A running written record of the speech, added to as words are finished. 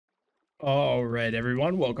All right,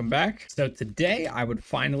 everyone, welcome back. So today I would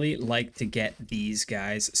finally like to get these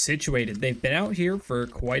guys situated. They've been out here for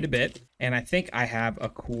quite a bit, and I think I have a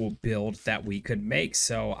cool build that we could make.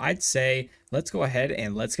 So I'd say let's go ahead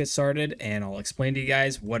and let's get started, and I'll explain to you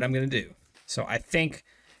guys what I'm going to do. So I think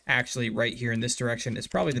actually right here in this direction is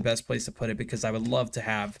probably the best place to put it because I would love to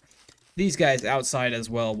have these guys outside as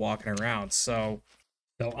well walking around. So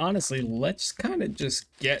honestly, let's kind of just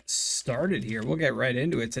get started here. We'll get right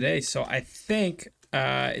into it today. So I think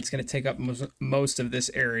it's going to take up most of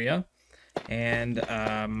this area. And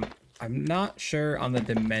I'm not sure on the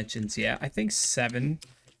dimensions yet. I think 7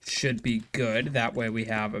 should be good. That way we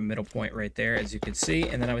have a middle point right there, as you can see.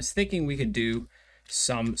 And then I was thinking we could do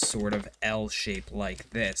some sort of L shape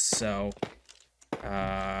like this. So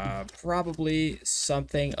probably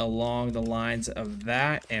something along the lines of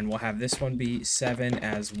that, and we'll have this one be 7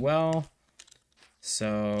 as well,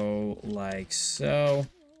 so like so.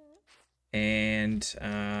 And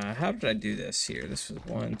how did I do this here? This was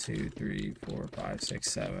 1 2 3 4 5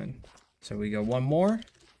 6 7, so we go one more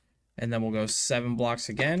and then we'll go 7 blocks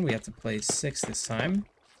again. We have to place 6 this time,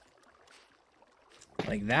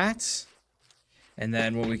 like that. And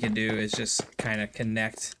then what we can do is just kind of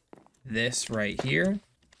connect this right here.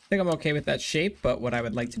 I think I'm okay with that shape, but what I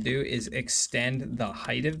would like to do is extend the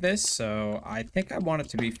height of this. So I think I want it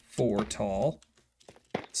to be 4 tall,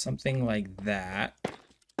 something like that.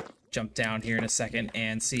 Jump down here in a second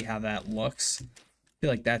and see how that looks. I feel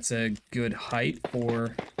like that's a good height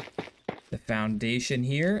for the foundation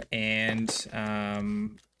here. And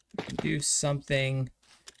do something.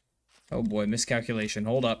 Oh boy, miscalculation.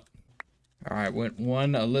 Hold up. All right, went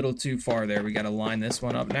one a little too far there. We got to line this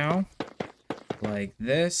one up now, like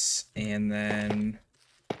this, and then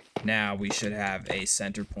now we should have a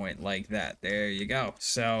center point like that. There you go.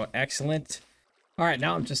 So excellent. All right,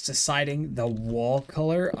 now I'm just deciding the wall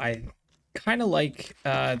color. I kind of like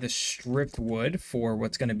the stripped wood for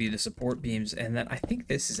what's going to be the support beams, and then I think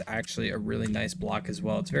this is actually a really nice block as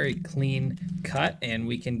well. It's very clean cut, and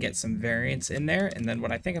we can get some variance in there. And then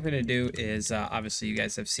what I think I'm going to do is obviously you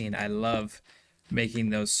guys have seen I love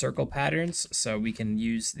making those circle patterns, so we can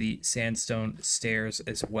use the sandstone stairs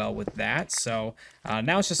as well with that. So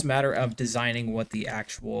now it's just a matter of designing what the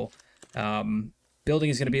actual building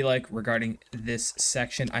is going to be like regarding this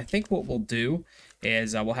section. I think what we'll do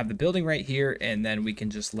is we'll have the building right here, and then we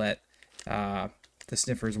can just let the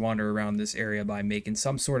Sniffers wander around this area by making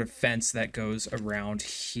some sort of fence that goes around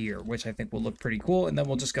here, which I think will look pretty cool. And then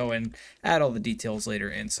we'll just go and add all the details later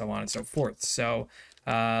and so on and so forth. So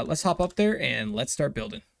let's hop up there and let's start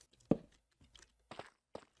building.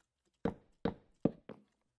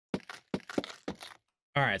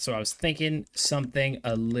 All right, so I was thinking something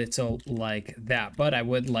a little like that, but I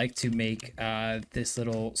would like to make this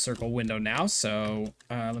little circle window now. So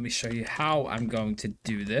let me show you how I'm going to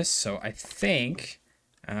do this. So I think,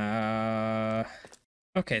 okay,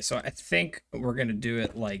 so I think we're going to do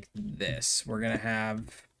it like this. We're going to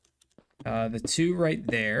have the 2 right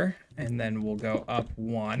there, and then we'll go up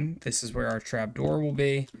 1. This is where our trapdoor will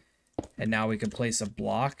be. And now we can place a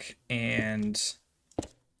block and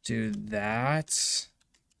do that.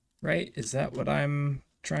 Right? Is that what I'm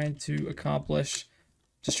trying to accomplish?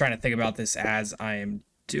 Just trying to think about this as I am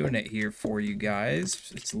doing it here for you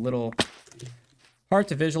guys. It's a little hard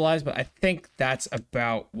to visualize, but I think that's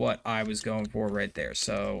about what I was going for right there.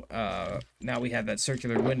 So now we have that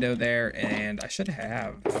circular window there, and I should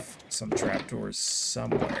have some trapdoors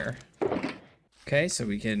somewhere. Okay, so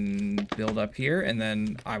we can build up here, and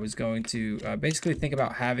then I was going to basically think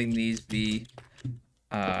about having these be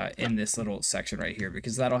in this little section right here,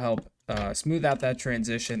 because that'll help smooth out that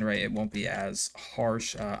transition, right? It won't be as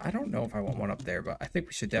harsh. I don't know if I want one up there, but I think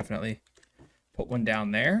we should definitely put one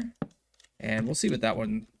down there, and we'll see what that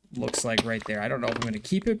one looks like right there. I don't know if I'm going to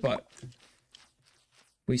keep it, but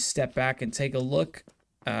we step back and take a look.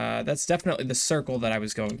 That's definitely the circle that I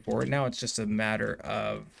was going for. Now it's just a matter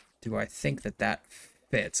of, do I think that that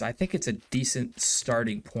fits? I think it's a decent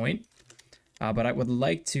starting point. But I would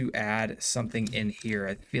like to add something in here.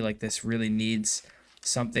 I feel like this really needs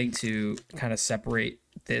something to kind of separate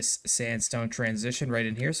this sandstone transition right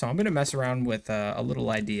in here. So I'm going to mess around with a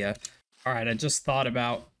little idea. All right, I just thought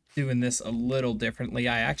about doing this a little differently.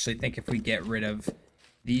 I actually think if we get rid of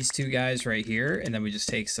these 2 guys right here, and then we just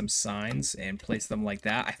take some signs and place them like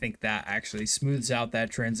that, I think that actually smooths out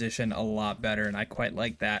that transition a lot better, and I quite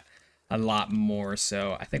like that a lot more.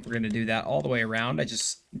 So I think we're going to do that all the way around. I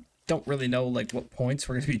just don't really know like what points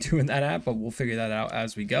we're going to be doing that at, but we'll figure that out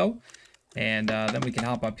as we go. And then we can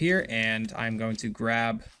hop up here, and I'm going to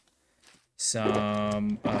grab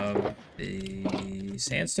some of the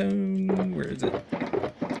sandstone. Where is it?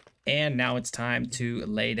 And now it's time to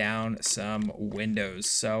lay down some windows.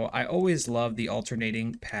 So I always love the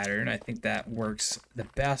alternating pattern. I think that works the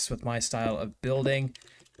best with my style of building.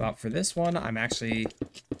 But for this one, I'm not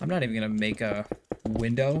even gonna make a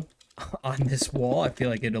window on this wall. I feel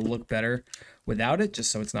like it'll look better without it, just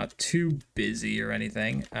so it's not too busy or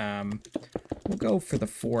anything. We'll go for the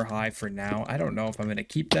 4 high for now. I don't know if I'm gonna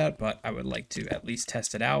keep that, but I would like to at least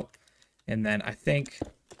test it out. And then I think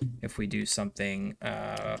if we do something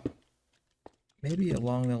maybe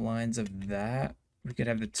along the lines of that, we could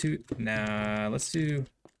have the 2. Nah, let's do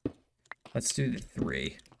the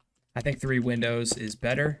 3. I think 3 windows is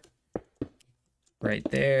better right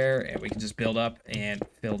there, and we can just build up and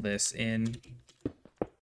fill this in.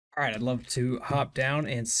 All right, I'd love to hop down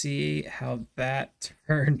and see how that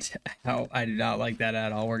turned out. I do not like that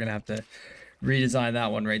at all. We're gonna have to redesign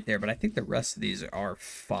that one right there, but I think the rest of these are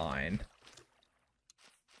fine.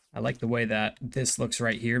 I like the way that this looks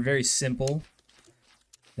right here. Very simple.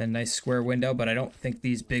 Then nice square window, but I don't think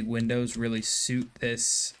these big windows really suit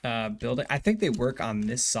this building. I think they work on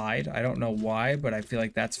this side. I don't know why, but I feel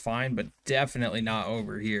like that's fine, but definitely not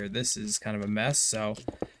over here. This is kind of a mess, so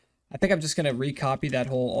I think I'm just going to recopy that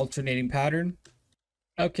whole alternating pattern.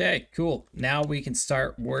 Okay, cool. Now we can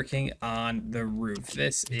start working on the roof.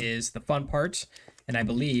 This is the fun part, and I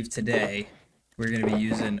believe today we're going to be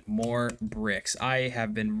using more bricks. I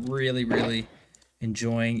have been really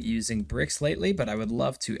enjoying using bricks lately, but I would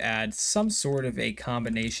love to add some sort of a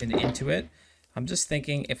combination into it. I'm just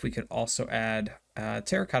thinking if we could also add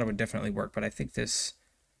terracotta would definitely work, but I think this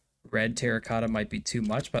red terracotta might be too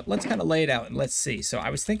much, but let's kind of lay it out and let's see. So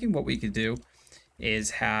I was thinking what we could do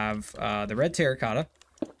is have the red terracotta,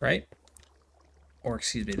 right? Or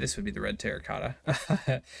excuse me, this would be the red terracotta.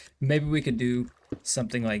 Maybe we could do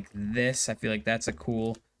something like this. I feel like that's a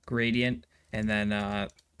cool gradient. And then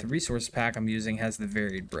the resource pack I'm using has the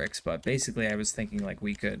varied bricks, but basically I was thinking like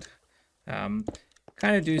we could kind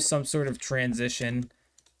of do some sort of transition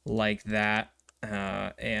like that,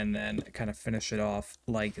 and then kind of finish it off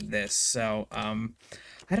like this. So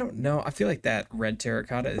I don't know, I feel like that red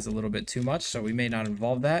terracotta is a little bit too much, so we may not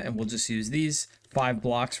involve that, and we'll just use these 5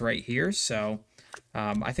 blocks right here. So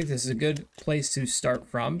I think this is a good place to start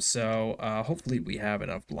from, so hopefully we have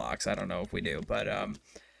enough blocks. I don't know if we do, but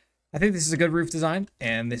I think this is a good roof design,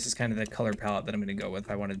 and this is kind of the color palette that I'm going to go with.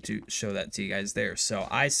 I wanted to show that to you guys there. So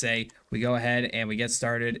I say we go ahead and we get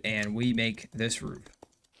started and we make this roof.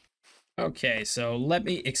 Okay, so let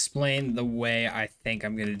me explain the way I think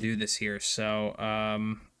I'm going to do this here. So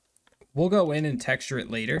we'll go in and texture it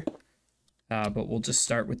later, but we'll just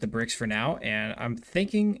start with the bricks for now. And I'm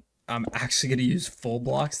thinking I'm actually going to use full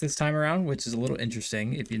blocks this time around, which is a little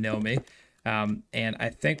interesting if you know me. And I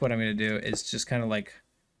think what I'm going to do is just kind of like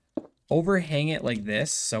overhang it like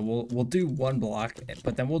this. So we'll do 1 block,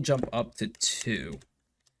 but then we'll jump up to 2.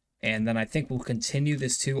 And then I think we'll continue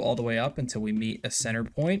this 2 all the way up until we meet a center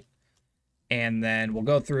point. And then we'll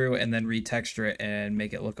go through and then retexture it and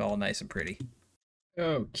make it look all nice and pretty.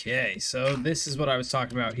 Okay, so this is what I was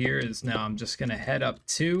talking about here is now I'm just going to head up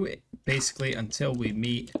 2 basically until we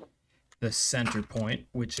meet the center point,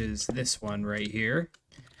 which is this one right here.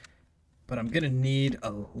 But I'm going to need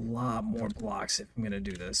a lot more blocks if I'm going to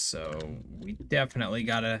do this. So we definitely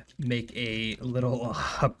got to make a little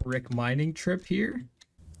brick mining trip here.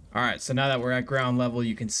 All right, so now that we're at ground level,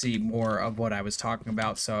 you can see more of what I was talking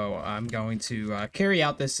about. So I'm going to carry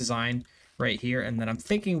out this design right here. And then I'm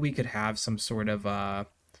thinking we could have some sort of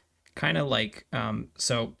kind of like,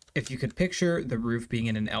 so if you could picture the roof being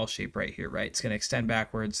in an L shape right here, right? It's going to extend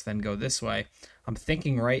backwards, then go this way. I'm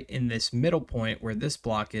thinking right in this middle point where this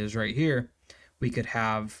block is right here, we could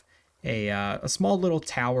have a small little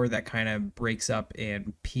tower that kind of breaks up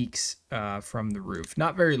and peaks from the roof.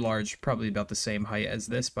 Not very large, probably about the same height as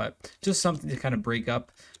this, but just something to kind of break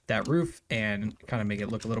up that roof and kind of make it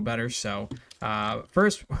look a little better. So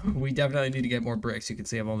first, we definitely need to get more bricks. You can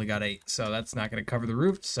see I've only got 8, so that's not going to cover the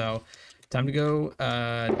roof. So time to go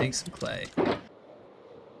dig some clay.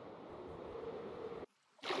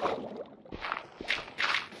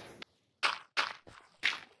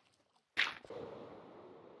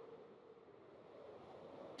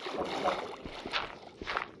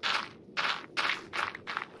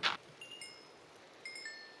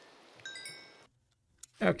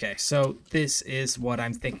 Okay, so this is what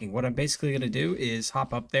I'm thinking. What I'm basically going to do is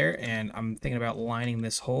hop up there, and I'm thinking about lining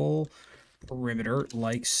this whole perimeter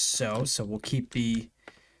like so. So we'll keep the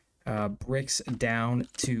bricks down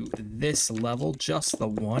to this level, just the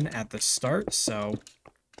one at the start. So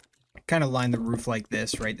kind of line the roof like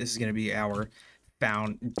this, right? This is going to be our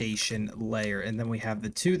foundation layer. And then we have the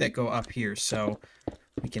 2 that go up here. So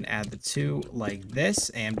We can add the two like this,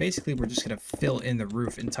 and basically we're just going to fill in the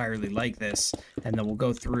roof entirely like this, and then we'll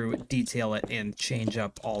go through, detail it, and change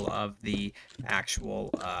up all of the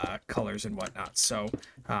actual colors and whatnot. So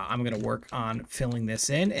I'm going to work on filling this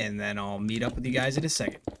in, and then I'll meet up with you guys in a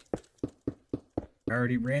second. I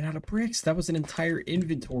already ran out of bricks. That was an entire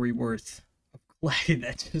inventory worth of clay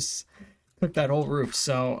that just took that whole roof.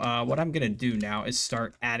 So what I'm going to do now is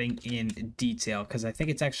start adding in detail, because I think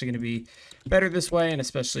it's actually going to be better this way, and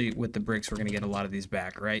especially with the bricks, we're going to get a lot of these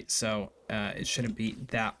back, right? So it shouldn't be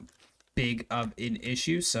that big of an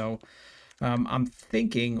issue. So I'm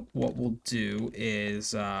thinking what we'll do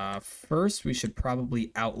is first we should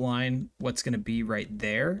probably outline what's going to be right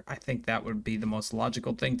there. I think that would be the most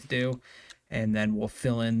logical thing to do. And then we'll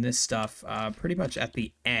fill in this stuff pretty much at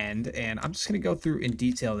the end. And I'm just going to go through and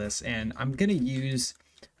detail this. And I'm going to use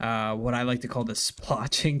what I like to call the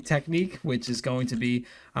splotching technique, which is going to be,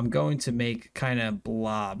 I'm going to make kind of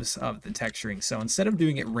blobs of the texturing. So instead of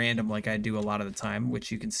doing it random like I do a lot of the time,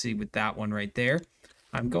 which you can see with that one right there,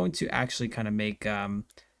 I'm going to actually kind of make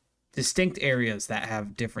distinct areas that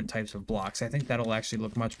have different types of blocks. I think that'll actually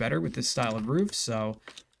look much better with this style of roof. So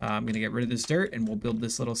I'm going to get rid of this dirt, and we'll build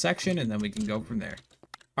this little section, and then we can go from there.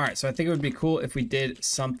 All right, so I think it would be cool if we did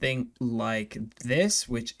something like this,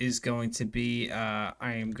 which is going to be, I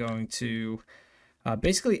am going to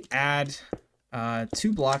basically add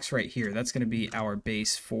 2 blocks right here. That's going to be our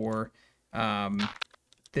base for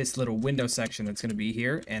this little window section that's going to be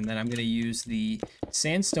here. And then I'm going to use the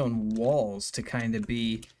sandstone walls to kind of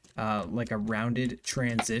be like a rounded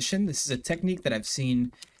transition. This is a technique that I've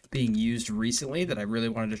seen being used recently that I really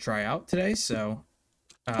wanted to try out today. So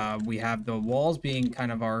we have the walls being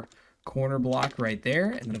kind of our corner block right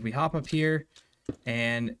there. And then if we hop up here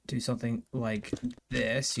and do something like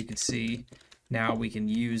this, you can see now we can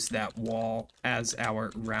use that wall as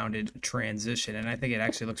our rounded transition. And I think it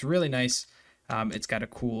actually looks really nice. It's got a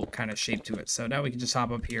cool kind of shape to it. So now we can just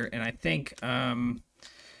hop up here, and I think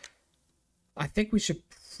we should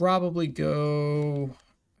probably go.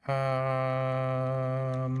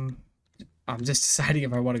 I'm just deciding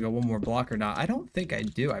if I want to go one more block or not. I don't think I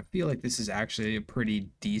do. I feel like this is actually a pretty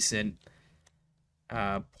decent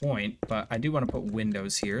point, but I do want to put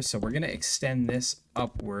windows here. So we're going to extend this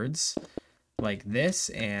upwards like this,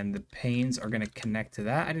 and the panes are going to connect to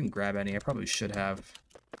that. I didn't grab any. I probably should have.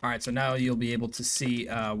 All right, so now you'll be able to see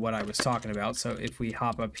what I was talking about. So if we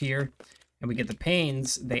hop up here and we get the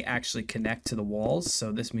panes, they actually connect to the walls.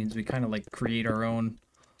 So this means we kind of like create our own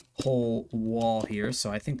whole wall here.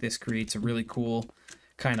 So I think this creates a really cool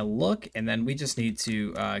kind of look, and then we just need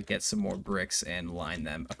to get some more bricks and line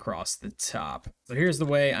them across the top. So here's the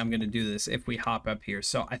way I'm going to do this if we hop up here.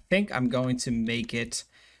 So I think I'm going to make it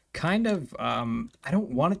kind of I don't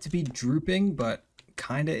want it to be drooping, but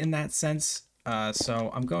kind of in that sense.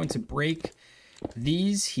 So I'm going to break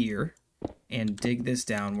these here and dig this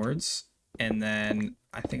downwards, and then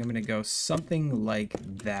I think I'm going to go something like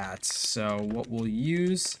that. So what we'll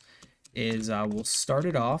use is we'll start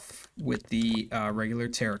it off with the regular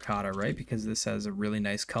terracotta, right? Because this has a really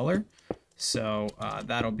nice color. So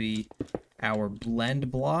that'll be our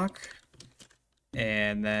blend block.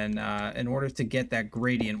 And then in order to get that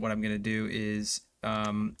gradient, what I'm going to do is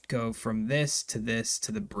go from this to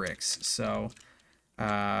the bricks. So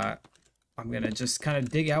I'm going to just kind of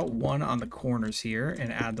dig out one on the corners here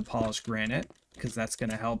and add the polished granite, because that's going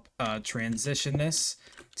to help transition this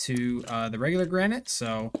to the regular granite.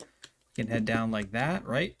 So we can head down like that,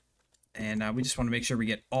 right? And we just want to make sure we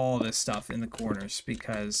get all this stuff in the corners,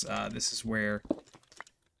 because this is where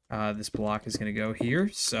this block is going to go here.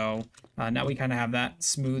 So now we kind of have that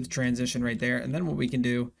smooth transition right there. And then what we can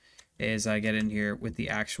do is get in here with the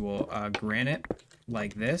actual granite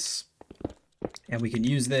like this. And we can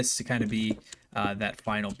use this to kind of be that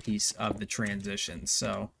final piece of the transition.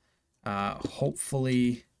 So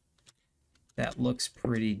hopefully that looks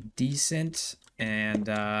pretty decent. And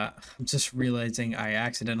I'm just realizing I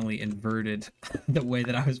accidentally inverted the way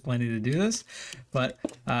that I was planning to do this. But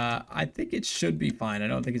I think it should be fine. I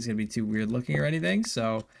don't think it's going to be too weird looking or anything.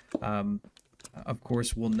 So, of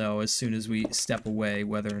course, we'll know as soon as we step away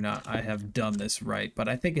whether or not I have done this right. But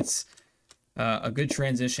I think it's a good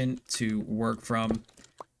transition to work from,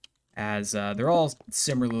 as they're all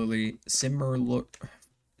similarly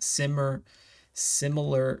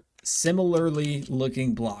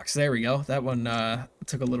looking blocks. There we go. That one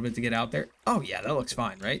took a little bit to get out there. Oh yeah, that looks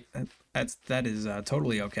fine, right? That is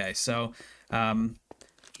totally okay. So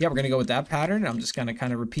yeah, we're gonna go with that pattern. I'm just gonna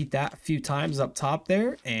kind of repeat that a few times up top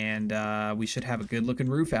there, and we should have a good looking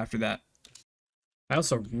roof after that. I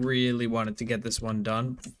also really wanted to get this one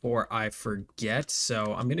done before I forget.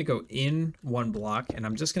 So I'm going to go in one block and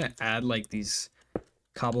I'm just going to add like these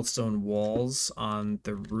cobblestone walls on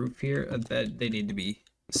the roof here. That they need to be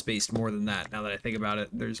spaced more than that. Now that I think about it,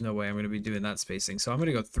 there's no way I'm going to be doing that spacing. So I'm going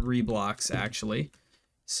to go 3 blocks actually.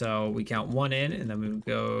 So we count 1 in and then we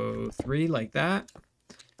go 3 like that.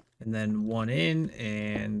 And then 1 in,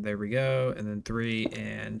 and there we go, and then 3,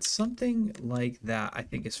 and something like that I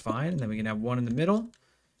think is fine. And then we can have 1 in the middle,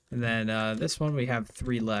 and then this one we have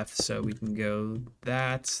 3 left, so we can go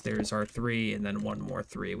that. There's our 3, and then 1 more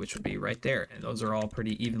 3, which would be right there. And those are all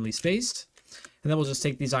pretty evenly spaced. And then we'll just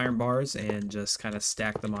take these iron bars and just kind of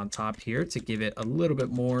stack them on top here to give it a little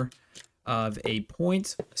bit more of a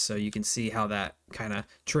point, so you can see how that kind of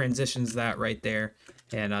transitions that right there.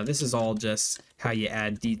 And this is all just how you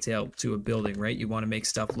add detail to a building, right? You want to make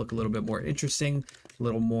stuff look a little bit more interesting, a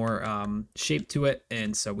little more shape to it,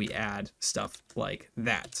 and so we add stuff like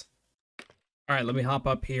that. All right, let me hop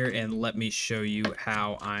up here and let me show you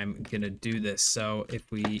how I'm gonna do this. So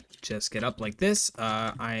if we just get up like this,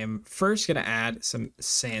 I am first gonna add some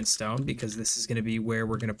sandstone because this is gonna be where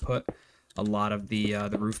we're gonna put a lot of the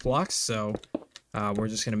roof blocks. So we're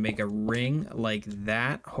just gonna make a ring like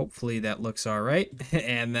that. Hopefully that looks all right.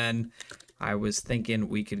 And then I was thinking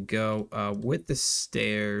we could go with the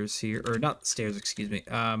stairs here, or not the stairs, excuse me,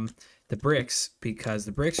 the bricks, because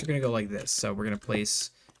the bricks are gonna go like this. So we're gonna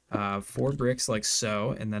place 4 bricks like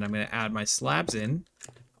so, and then I'm gonna add my slabs in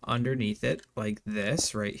underneath it like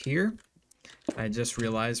this right here. I just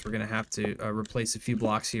realized we're gonna have to replace a few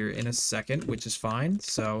blocks here in a second, which is fine.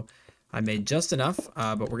 So I made just enough,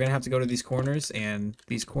 but we're going to have to go to these corners, and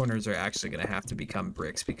these corners are actually going to have to become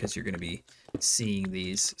bricks because you're going to be seeing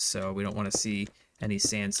these, so we don't want to see any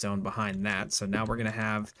sandstone behind that. So now we're going to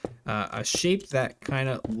have a shape that kind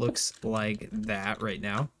of looks like that right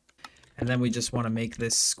now. And then we just want to make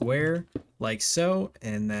this square like so,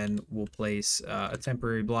 and then we'll place a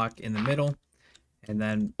temporary block in the middle. And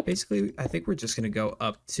then basically, I think we're just going to go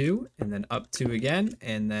up 2 and then up 2 again.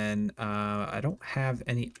 And then I don't have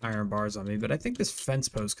any iron bars on me, but I think this fence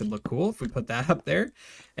post could look cool if we put that up there.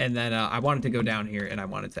 And then I wanted to go down here and I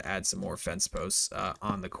wanted to add some more fence posts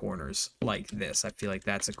on the corners like this. I feel like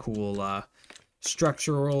that's a cool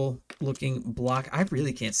structural looking block. I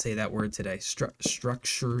really can't say that word today.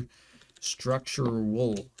 Structural.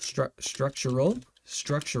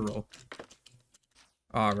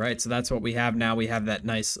 All right, so that's what we have now. We have that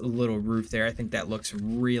nice little roof there. I think that looks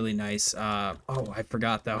really nice. Oh, I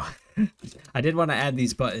forgot though. I did want to add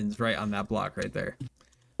these buttons right on that block right there.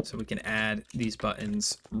 So we can add these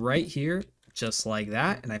buttons right here, just like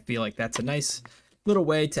that. And I feel like that's a nice little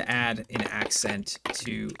way to add an accent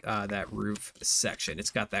to that roof section.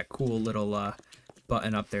 It's got that cool little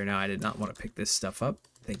button up there. Now, I did not want to pick this stuff up.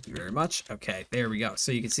 Thank you very much. Okay, there we go.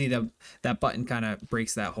 So you can see that button kind of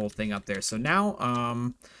breaks that whole thing up there. So now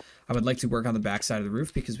I would like to work on the back side of the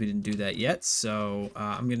roof because we didn't do that yet. So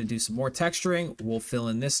I'm going to do some more texturing. We'll fill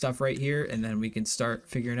in this stuff right here, and then we can start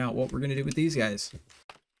figuring out what we're going to do with these guys.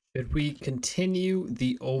 Should we continue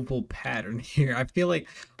the oval pattern here? I feel like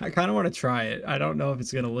I kind of want to try it. I don't know if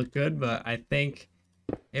it's going to look good, but I think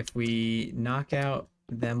if we knock out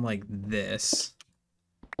them like this...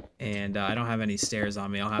 And I don't have any stairs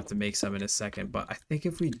on me. I'll have to make some in a second. But I think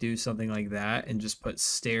if we do something like that and just put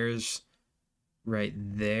stairs right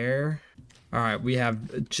there. All right, we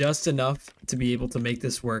have just enough to be able to make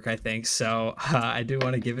this work, I think. So I do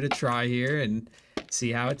want to give it a try here and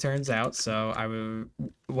see how it turns out. So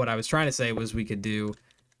what I was trying to say was we could do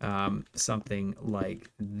something like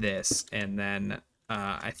this. And then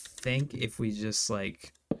I think if we just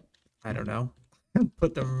like, I don't know,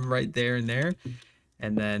 put them right there and there.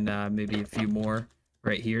 And then maybe a few more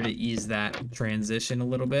right here to ease that transition a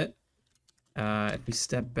little bit. If we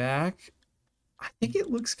step back, I think it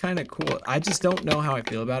looks kind of cool. I just don't know how I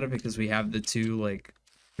feel about it because we have the two, like,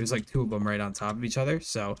 there's like 2 of them right on top of each other.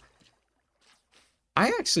 So I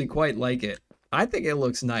actually quite like it. I think it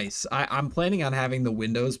looks nice. I'm planning on having the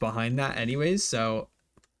windows behind that anyways, so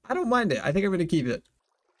I don't mind it. I think I'm going to keep it.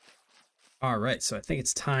 All right, so I think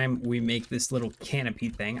it's time we make this little canopy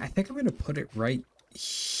thing. I think I'm going to put it right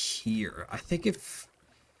here. I think if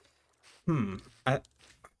I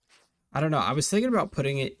don't know. I was thinking about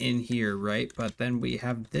putting it in here, right? But then we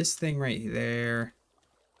have this thing right there.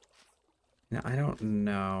 Now I don't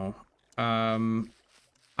know. I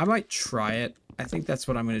might try it. I think that's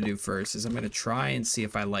what I'm going to do first, is I'm going to try and see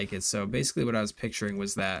if I like it. So basically what I was picturing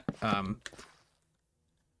was that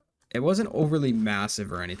it wasn't overly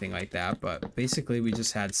massive or anything like that, but basically we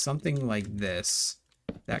just had something like this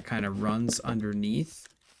that kind of runs underneath.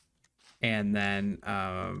 And then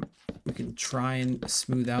we can try and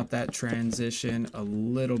smooth out that transition a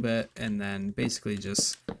little bit, and then basically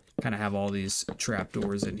just kind of have all these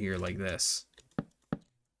trapdoors in here like this.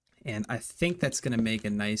 And I think that's going to make a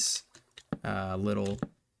nice little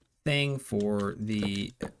thing for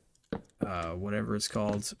the whatever it's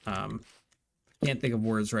called. Can't think of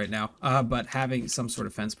words right now, but having some sort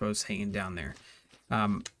of fence post hanging down there.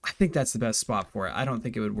 I think that's the best spot for it. I don't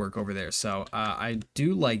think it would work over there. So I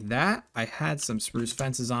do like that. I had some spruce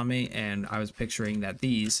fences on me, and I was picturing that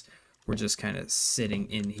these were just kind of sitting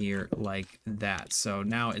in here like that. So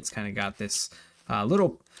now it's kind of got this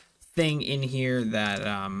little thing in here that,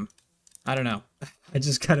 I don't know. I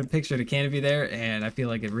just kind of pictured a canopy there, and I feel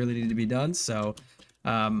like it really needed to be done. So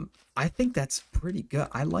I think that's pretty good.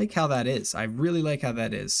 I like how that is. I really like how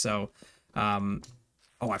that is. So, oh,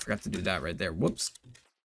 I forgot to do that right there. Whoops.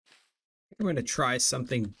 I'm going to try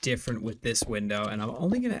something different with this window, and I'm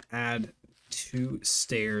only going to add 2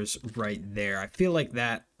 stairs right there. I feel like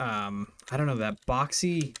that, I don't know, that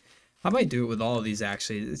boxy, I might do it with all of these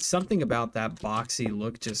actually. It's something about that boxy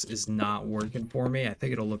look just is not working for me. I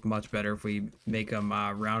think it'll look much better if we make them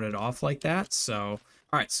rounded off like that. So,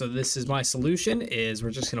 all right, so this is my solution, is we're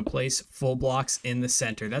just going to place full blocks in the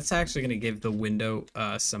center. That's actually going to give the window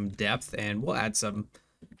some depth, and we'll add some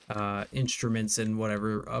instruments and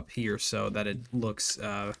whatever up here so that it looks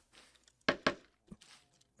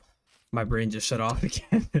my brain just shut off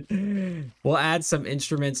again. We'll add some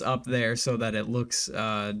instruments up there so that it looks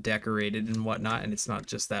decorated and whatnot, and it's not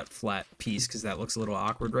just that flat piece, because that looks a little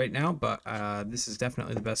awkward right now. But this is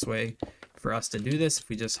definitely the best way for us to do this. If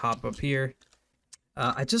we just hop up here,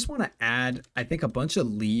 I just want to add, I think a bunch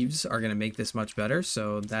of leaves are going to make this much better.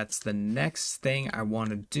 So that's the next thing I want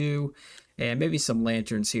to do. And maybe some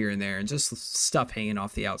lanterns here and there, and just stuff hanging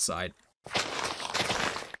off the outside.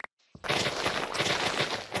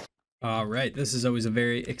 All right, this is always a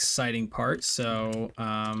very exciting part. So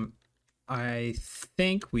I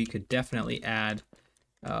think we could definitely add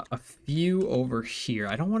a few over here.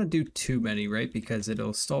 I don't want to do too many, right? Because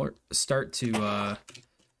it'll start to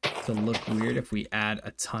look weird if we add a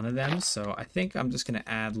ton of them. So I think I'm just going to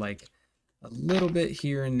add like a little bit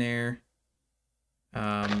here and there.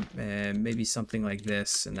 And maybe something like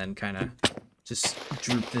this, and then kind of just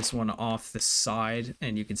droop this one off the side,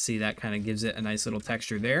 and you can see that kind of gives it a nice little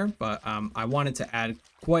texture there. But I wanted to add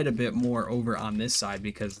quite a bit more over on this side,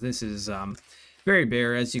 because this is very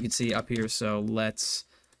bare, as you can see up here. So let's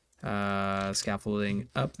scaffolding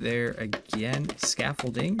up there again.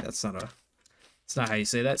 Scaffolding, that's not how you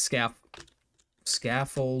say that.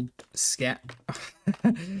 Scaffold.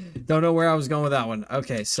 Don't know where I was going with that one.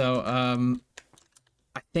 Okay, so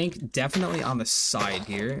I think definitely on the side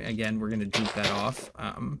here. Again, we're going to droop that off.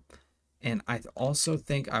 And I also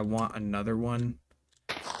think I want another one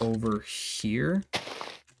over here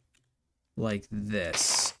like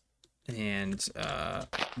this. And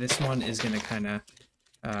this one is going to kind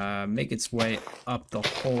of make its way up the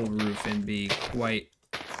whole roof and be quite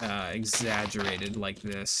exaggerated like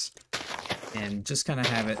this. And just kind of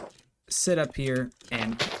have it sit up here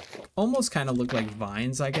and almost kind of look like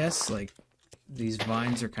vines, I guess. Like, these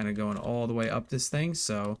vines are kind of going all the way up this thing,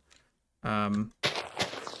 so we'll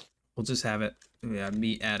just have it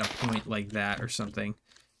meet at a point like that or something.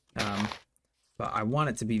 But I want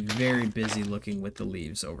it to be very busy looking with the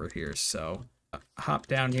leaves over here, so hop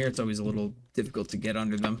down here. It's always a little difficult to get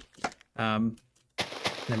under them. Then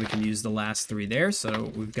we can use the last 3 there,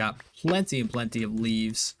 so we've got plenty and plenty of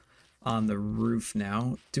leaves on the roof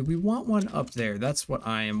now. Do we want one up there? That's what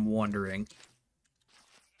I am wondering.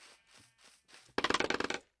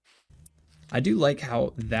 I do like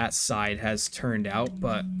how that side has turned out,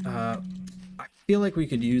 but I feel like we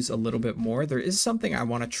could use a little bit more. There is something I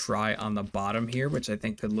want to try on the bottom here, which I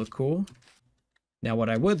think could look cool. Now, what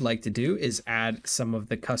I would like to do is add some of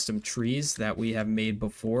the custom trees that we have made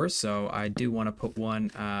before. So I do want to put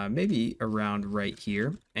one maybe around right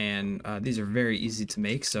here. And these are very easy to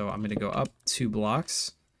make. So I'm going to go up 2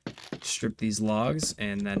 blocks, strip these logs,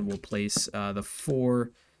 and then we'll place the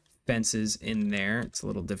 4 fences in there. It's a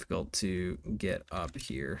little difficult to get up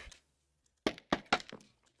here,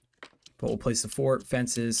 but we'll place the 4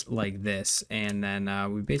 fences like this, and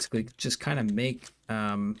then we basically just kind of make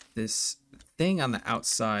this thing on the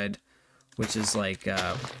outside, which is like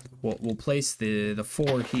we'll place the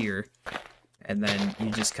 4 here, and then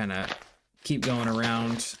you just kind of keep going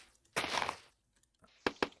around.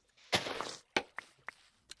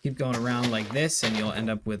 Keep going around like this, and you'll end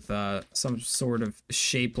up with some sort of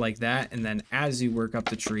shape like that. And then as you work up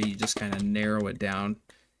the tree, you just kind of narrow it down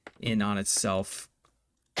in on itself.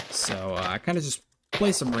 So I kind of just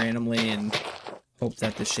place them randomly, and Hope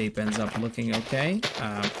that the shape ends up looking okay.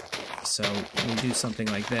 So we do something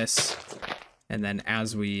like this, and then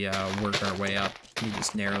as we work our way up, we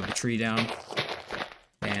just narrow the tree down.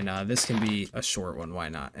 And this can be a short one, why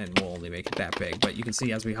not? And we'll only make it that big. But you can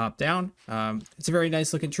see as we hop down, it's a very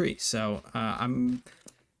nice looking tree. So I'm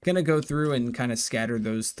gonna go through and kind of scatter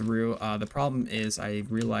those through. The problem is I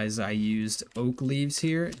realized I used oak leaves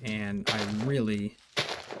here, and I really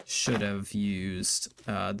should have used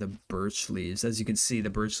the birch leaves. As you can see, the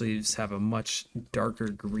birch leaves have a much darker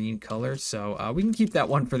green color, so we can keep that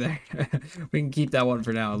one for there. We can keep that one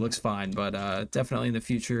for now. It looks fine, but definitely in the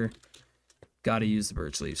future, gotta use the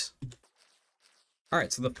birch leaves. All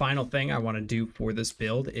right, so the final thing I want to do for this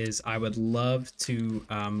build is I would love to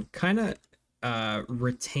kind of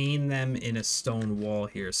retain them in a stone wall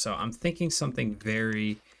here. So I'm thinking something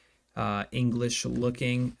very English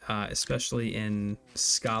looking, especially in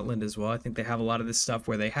Scotland as well. I think they have a lot of this stuff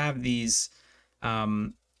where they have these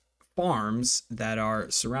farms that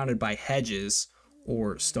are surrounded by hedges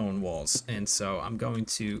or stone walls. And so I'm going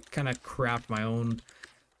to kind of craft my own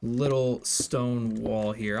little stone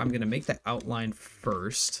wall here. I'm going to make the outline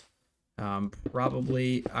first.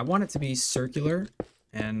 Probably, I want it to be circular,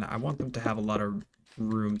 and I want them to have a lot of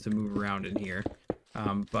room to move around in here.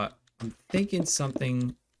 But I'm thinking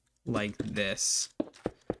something like this.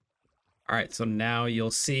 All right, so now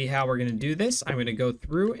you'll see how we're going to do this. I'm going to go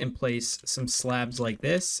through and place some slabs like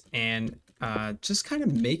this, and just kind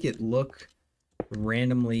of make it look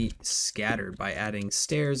randomly scattered by adding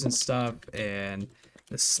stairs and stuff, and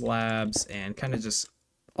the slabs, and kind of just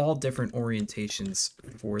all different orientations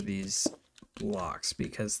for these blocks,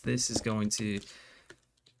 because this is going to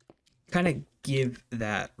kind of give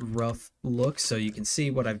that rough look. So you can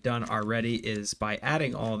see what I've done already is by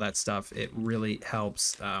adding all that stuff, it really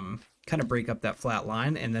helps kind of break up that flat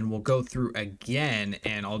line. And then we'll go through again,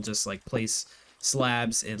 and I'll just like place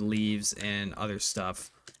slabs and leaves and other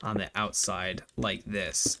stuff on the outside like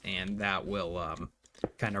this, and that will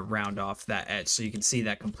kind of round off that edge. So you can see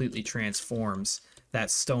that completely transforms that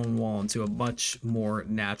stone wall into a much more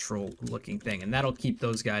natural looking thing, and that'll keep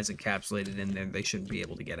those guys encapsulated in there. They shouldn't be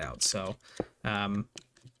able to get out. So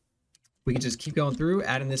we can just keep going through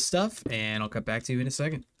adding this stuff, and I'll cut back to you in a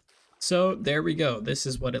second. So there we go. This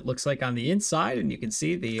is what it looks like on the inside, and you can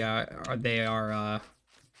see they are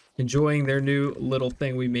enjoying their new little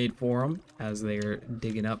thing we made for them as they're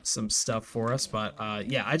digging up some stuff for us. But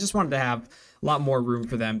yeah, I just wanted to have a lot more room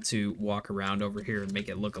for them to walk around over here and make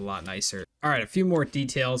it look a lot nicer. All right, a few more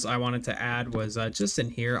details I wanted to add was just in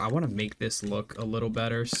here, I want to make this look a little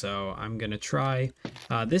better. So I'm going to try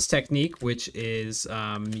this technique, which is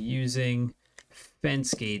using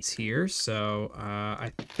fence gates here. So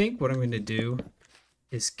I think what I'm going to do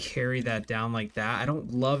is carry that down like that. I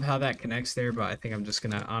don't love how that connects there, but I think I'm just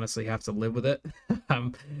gonna honestly have to live with it.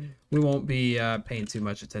 We won't be paying too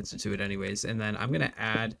much attention to it anyways. And then I'm gonna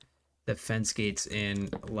add the fence gates in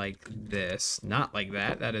like this, not like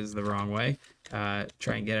that. That is the wrong way. Try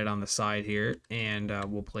and get it on the side here, and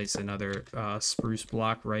we'll place another spruce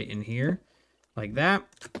block right in here like that,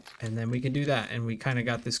 and then we can do that, and we kind of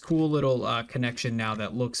got this cool little connection now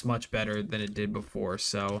that looks much better than it did before.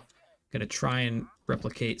 So gonna try and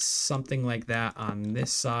replicate something like that on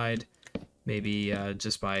this side, maybe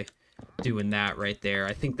just by doing that right there.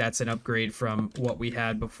 I think that's an upgrade from what we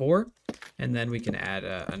had before, and then we can add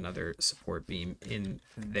another support beam in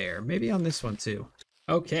there, maybe on this one too.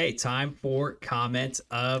 Okay, time for comment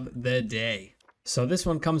of the day. So this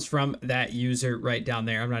one comes from that user right down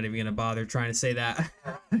there. I'm not even gonna bother trying to say that.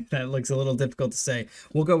 That looks a little difficult to say.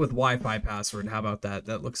 We'll go with Wi-Fi password. How about that?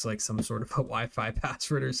 That looks like some sort of a Wi-Fi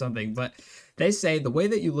password or something. But they say the way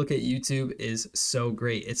that you look at YouTube is so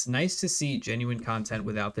great. It's nice to see genuine content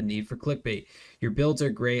without the need for clickbait. Your builds are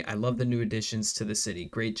great. I love the new additions to the city.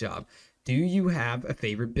 Great job. Do you have a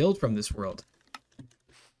favorite build from this world?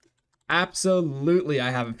 Absolutely,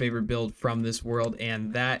 I have a favorite build from this world,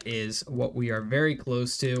 and that is what we are very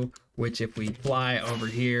close to, which if we fly over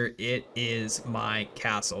here, it is my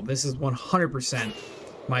castle. This is 100%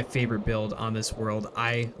 my favorite build on this world.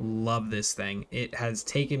 I love this thing. It has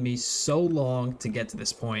taken me so long to get to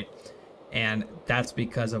this point, and that's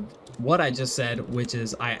because of what I just said, which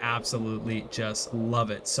is I absolutely just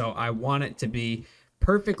love it. So I want it to be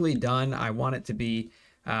perfectly done. I want it to be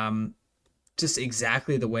just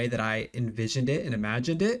exactly the way that I envisioned it and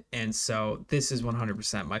imagined it. And so this is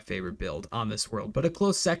 100% my favorite build on this world. But a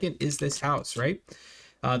close second is this house, right?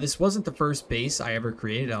 This wasn't the first base I ever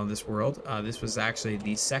created on this world. This was actually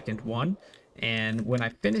the second one. And when I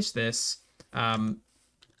finished this,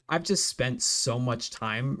 I've just spent so much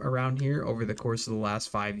time around here over the course of the last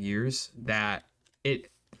 5 years that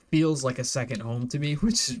it feels like a second home to me,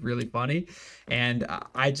 which is really funny. And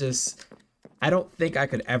I don't think I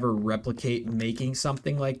could ever replicate making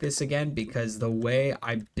something like this again, because the way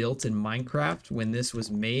I built in Minecraft when this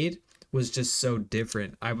was made was just so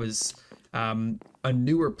different. I was a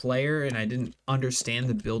newer player and I didn't understand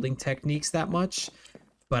the building techniques that much,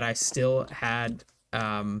 but I still had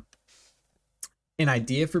an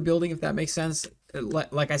idea for building, if that makes sense.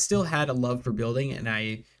 Like I still had a love for building and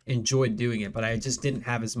I enjoyed doing it, but I just didn't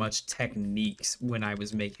have as much techniques when I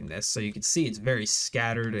was making this. So you can see it's very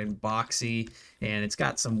scattered and boxy, and it's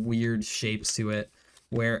got some weird shapes to it.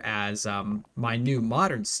 Whereas my new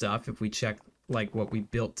modern stuff, if we check like what we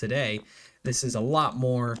built today, this is a lot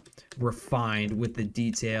more refined with the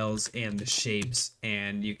details and the shapes,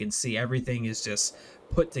 and you can see everything is just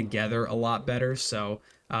put together a lot better. So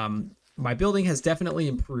my building has definitely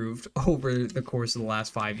improved over the course of the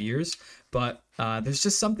last 5 years, but there's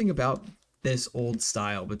just something about this old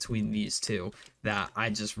style between these two that I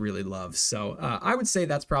just really love. So I would say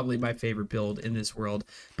that's probably my favorite build in this world.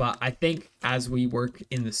 But I think as we work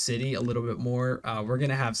in the city a little bit more, we're going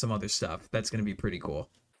to have some other stuff that's going to be pretty cool.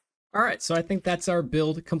 All right, so I think that's our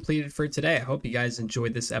build completed for today. I hope you guys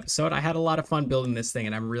enjoyed this episode. I had a lot of fun building this thing,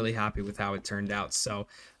 and I'm really happy with how it turned out. So,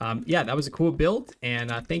 yeah, that was a cool build, and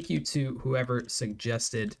thank you to whoever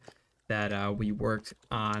suggested that we worked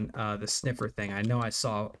on the sniffer thing. I know I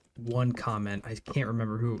saw one comment. I can't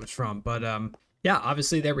remember who it was from, but yeah,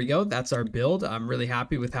 obviously there we go. That's our build. I'm really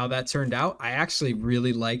happy with how that turned out. I actually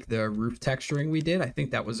really like the roof texturing we did. I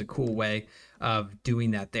think that was a cool way of doing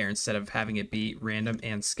that there instead of having it be random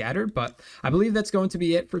and scattered. But I believe that's going to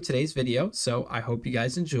be it for today's video. So I hope you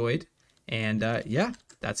guys enjoyed. And yeah,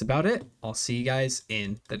 that's about it. I'll see you guys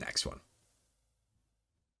in the next one.